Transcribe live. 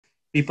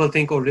People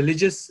think, oh,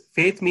 religious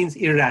faith means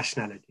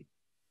irrationality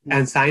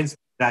and science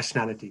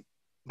rationality.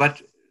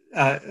 But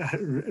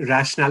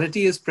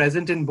rationality is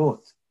present in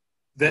both.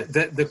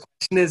 The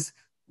question is,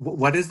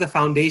 what is the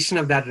foundation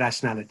of that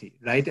rationality,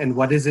 right? And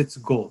what is its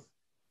goal?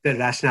 The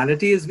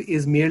rationality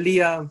is merely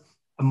a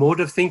mode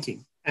of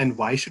thinking. And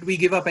why should we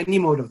give up any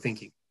mode of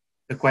thinking?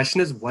 The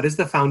question is, what is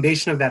the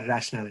foundation of that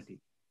rationality?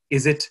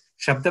 Is it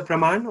Shabda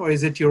Praman or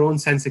is it your own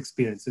sense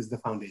experience is the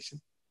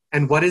foundation?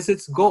 And what is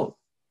its goal?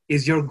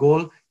 Is your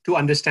goal to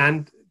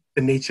understand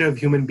the nature of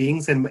human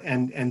beings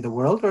and the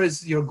world, or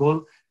is your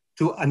goal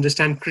to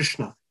understand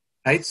Krishna,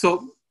 right?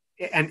 So,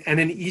 and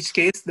in each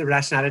case, the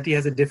rationality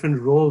has a different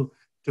role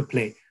to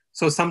play.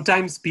 So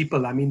sometimes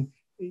people, I mean,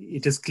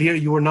 it is clear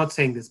you are not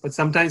saying this, but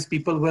sometimes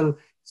people will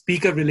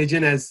speak of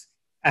religion as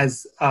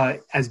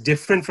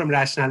different from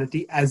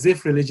rationality, as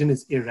if religion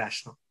is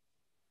irrational.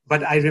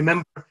 But I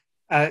remember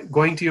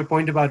going to your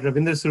point about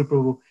Ravindra Suru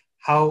Prabhu,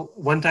 how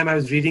one time I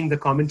was reading the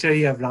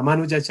commentary of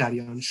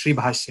Ramanujacharya on Sri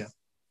Bhashya,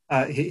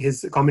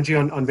 his commentary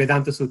on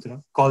Vedanta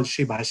Sutra called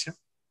Sri Bhashya.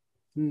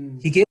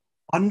 He gave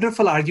a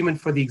wonderful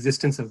argument for the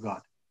existence of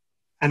God.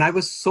 And I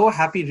was so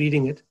happy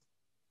reading it.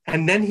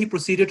 And then he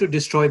proceeded to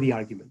destroy the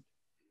argument.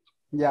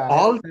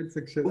 Yeah,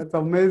 that's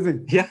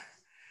amazing. Yeah.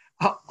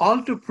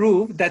 All to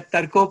prove that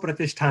tarko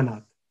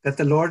pratishthanat, that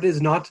the Lord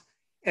is not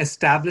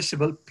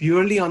establishable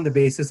purely on the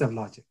basis of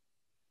logic.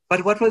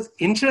 But what was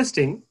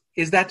interesting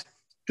is that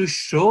to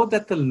show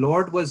that the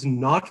Lord was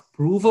not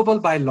provable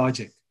by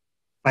logic,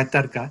 by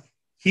tarka,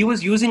 he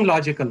was using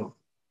logic alone,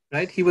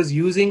 right? He was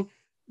using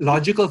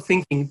logical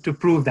thinking to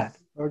prove that.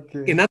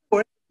 Okay. In other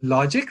words,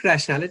 logic,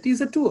 rationality is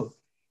a tool.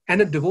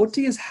 And a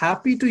devotee is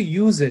happy to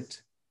use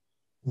it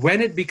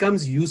when it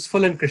becomes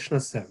useful in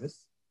Krishna's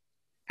service,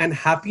 and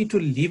happy to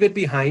leave it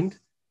behind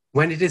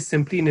when it is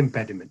simply an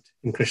impediment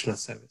in Krishna's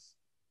service.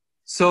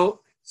 So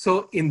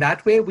in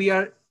that way, we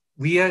are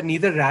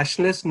neither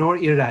rationalist nor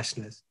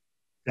irrationalist.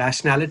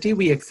 Rationality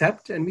we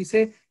accept and we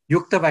say,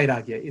 yukta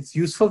vairagya, it's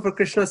useful for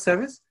Krishna's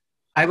service,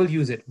 I will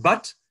use it.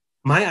 But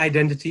my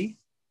identity,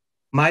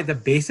 the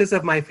basis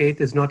of my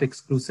faith is not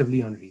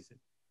exclusively on reason.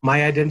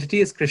 My identity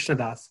is Krishna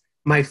Das.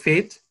 My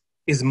faith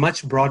is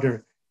much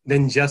broader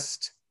than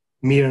just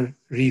mere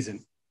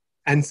reason.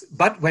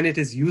 But when it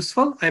is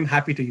useful, I'm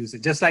happy to use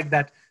it. Just like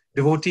that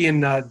devotee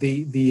in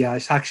the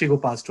Sakshi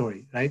Gopal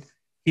story, right?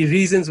 He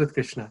reasons with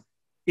Krishna.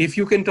 If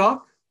you can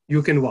talk,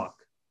 you can walk.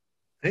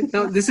 Right?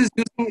 Now, this is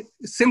using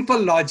simple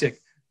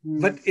logic,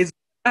 but it's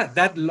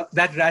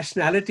that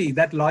rationality,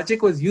 that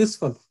logic was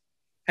useful.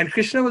 And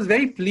Krishna was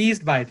very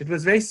pleased by it. It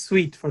was very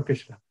sweet for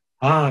Krishna.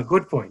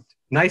 Good point.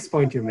 Nice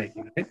point you're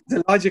making, right? It's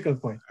a logical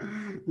point.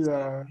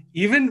 Yeah.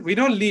 Even we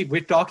don't leave.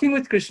 We're talking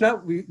with Krishna.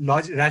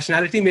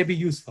 Rationality may be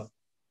useful,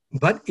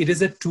 but it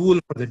is a tool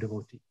for the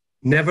devotee,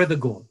 never the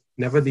goal,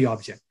 never the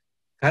object.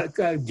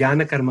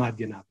 Jnana karma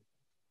adhyana.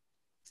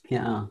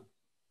 Yeah,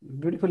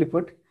 beautifully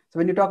put. So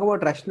when you talk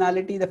about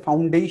rationality, the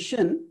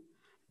foundation,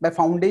 by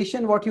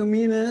foundation, what you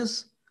mean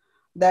is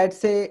that,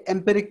 say,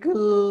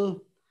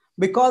 empirical,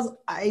 because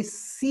I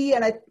see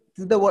and I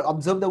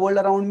observe the world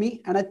around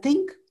me, and I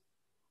think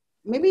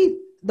maybe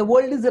the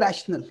world is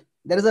rational.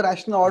 There is a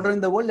rational order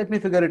in the world. Let me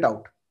figure it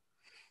out.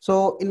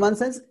 So in one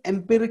sense,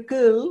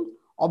 empirical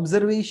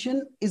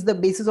observation is the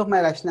basis of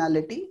my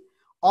rationality,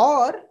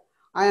 or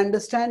I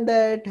understand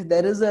that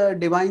there is a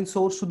divine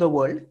source to the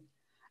world,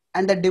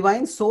 and the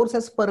divine source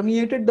has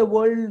permeated the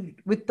world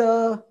with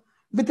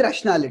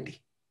rationality.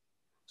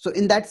 So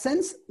in that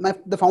sense,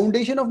 the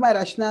foundation of my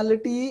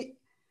rationality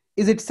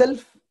is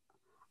itself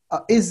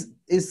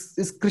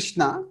is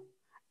Krishna,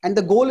 and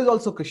the goal is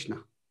also Krishna.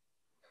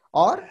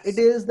 Or it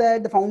is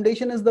that the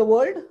foundation is the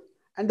world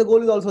and the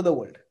goal is also the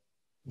world.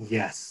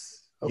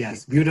 Yes, okay.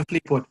 Yes, beautifully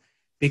put.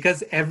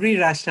 Because every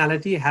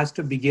rationality has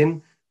to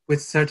begin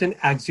with certain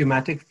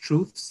axiomatic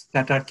truths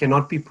that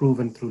cannot be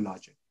proven through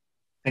logic.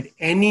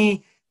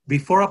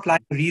 Before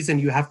applying reason,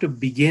 you have to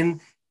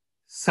begin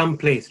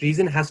someplace.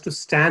 Reason has to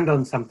stand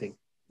on something.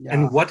 Yeah.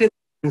 And what it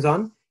stands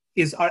on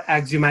is our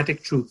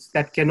axiomatic truths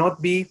that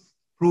cannot be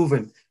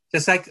proven.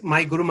 Just like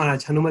my Guru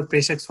Maharaj, Hanumat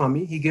Preshak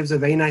Swami, he gives a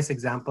very nice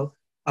example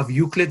of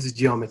Euclid's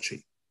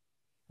geometry.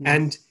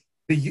 And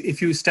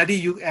if you study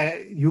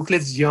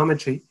Euclid's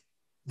geometry,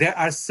 there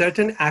are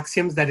certain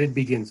axioms that it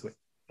begins with,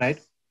 right?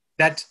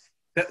 That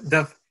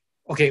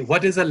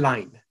what is a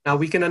line? Now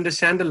we can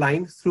understand a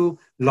line through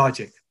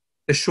logic.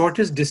 The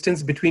shortest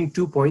distance between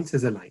 2 points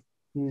is a line.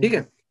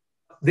 Okay?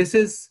 This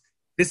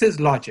is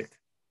logic.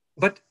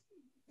 But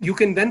you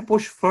can then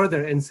push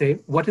further and say,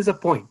 what is a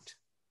point?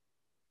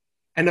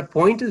 And a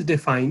point is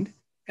defined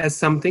as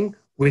something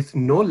with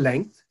no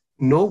length,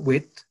 no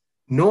width,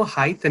 no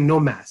height, and no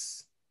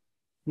mass.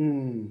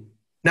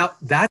 Now,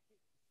 that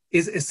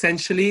is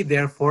essentially,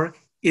 therefore,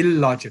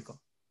 illogical.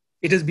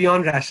 It is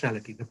beyond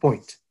rationality, the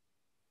point.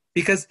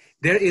 Because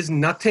there is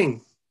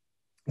nothing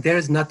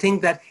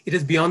that, it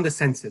is beyond the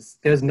senses.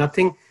 There is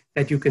nothing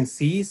that you can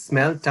see,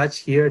 smell, touch,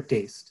 hear,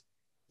 taste.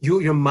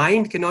 Your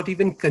mind cannot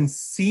even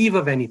conceive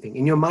of anything.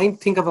 In your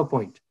mind, think of a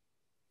point.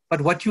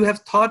 But what you have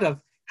thought of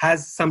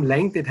has some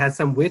length, it has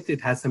some width, it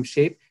has some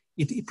shape.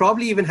 It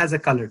probably even has a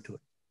color to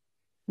it.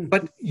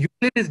 But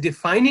Euclid is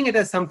defining it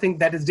as something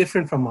that is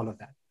different from all of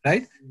that,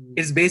 right?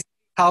 It's basically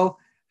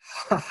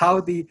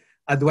how the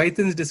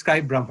Advaitins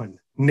describe Brahman,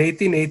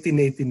 neti, neti,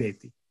 neti,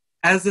 neti,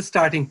 as the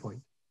starting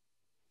point.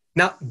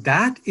 Now,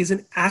 that is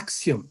an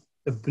axiom.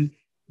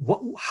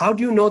 How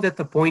do you know that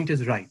the point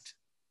is right?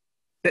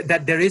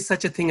 That there is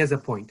such a thing as a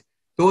point?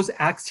 Those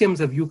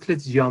axioms of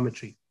Euclid's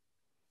geometry,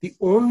 the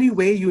only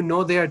way you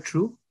know they are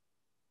true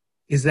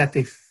is that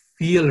they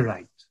feel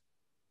right?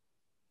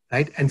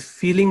 And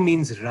feeling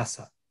means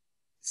rasa.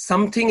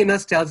 Something in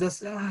us tells us,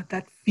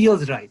 that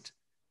feels right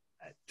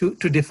to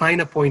define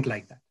a point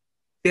like that.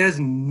 There's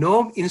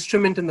no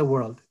instrument in the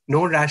world,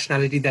 no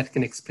rationality that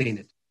can explain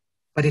it,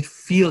 but it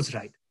feels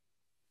right.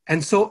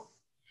 And so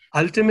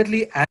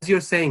ultimately, as you're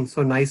saying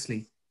so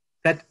nicely,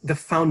 that the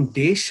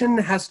foundation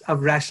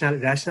of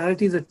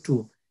rationality is a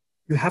tool.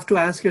 You have to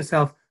ask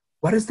yourself,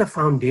 what is the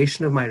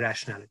foundation of my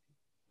rationality?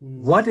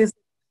 What is,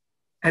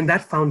 and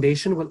that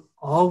foundation will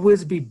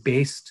always be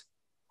based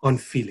on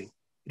feeling.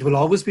 It will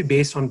always be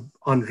based on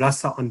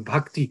rasa, on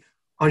bhakti,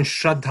 on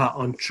shraddha,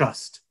 on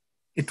trust.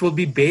 It will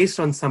be based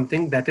on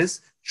something that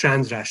is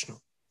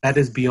trans-rational, that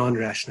is beyond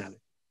rationality.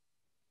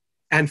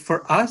 And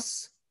for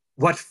us,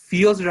 what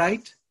feels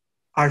right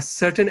are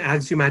certain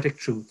axiomatic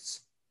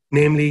truths,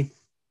 namely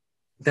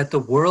that the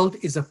world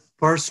is a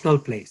personal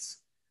place.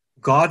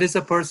 God is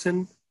a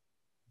person,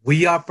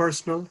 we are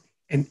personal,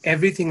 and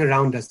everything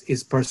around us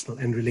is personal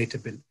and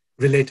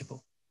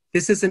relatable.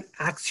 This is an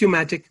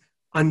axiomatic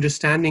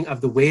understanding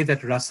of the way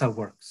that rasa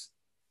works,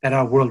 that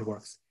our world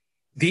works.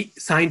 The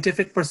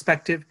scientific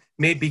perspective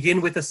may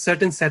begin with a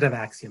certain set of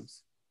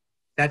axioms,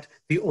 that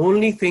the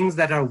only things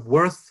that are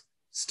worth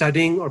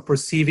studying or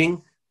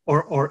perceiving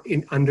or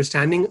in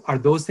understanding are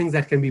those things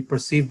that can be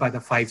perceived by the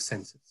five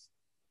senses,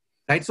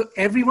 right? So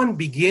everyone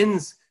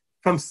begins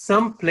from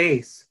some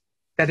place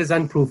that is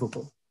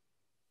unprovable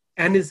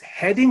and is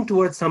heading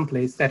towards some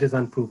place that is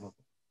unprovable.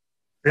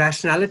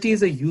 Rationality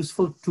is a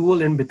useful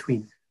tool in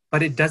between,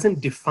 but it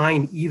doesn't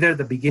define either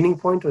the beginning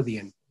point or the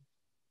end.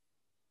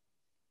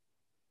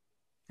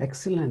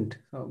 Excellent.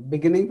 So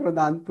beginning from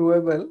the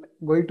unprovable,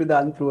 going to the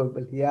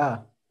unprovable. Yeah.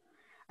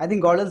 I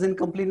think Gödel's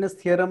incompleteness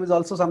theorem is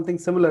also something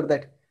similar,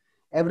 that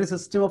every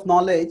system of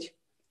knowledge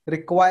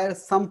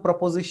requires some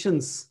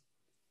propositions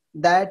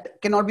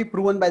that cannot be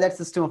proven by that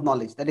system of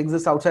knowledge that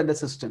exists outside the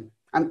system.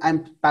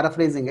 I'm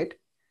paraphrasing it.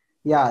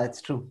 Yeah,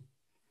 that's true.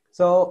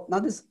 So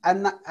now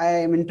I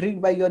am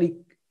intrigued by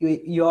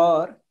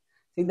your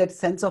saying that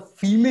sense of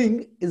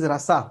feeling is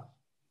rasa.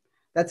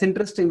 That's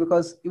interesting,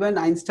 because even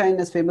Einstein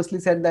has famously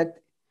said that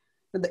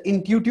the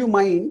intuitive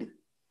mind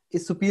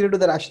is superior to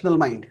the rational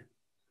mind.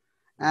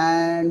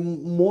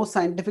 And most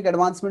scientific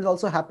advancements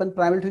also happen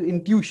primarily to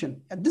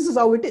intuition. And this is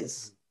how it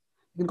is.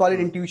 You can call it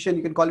intuition,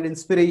 you can call it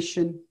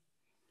inspiration,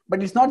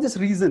 but it's not just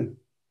reason.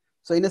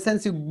 So in a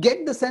sense, you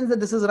get the sense that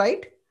this is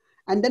right,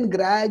 and then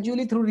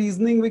gradually through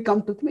reasoning, we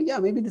come to,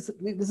 maybe this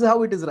is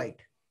how it is right.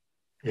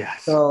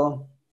 Yes. So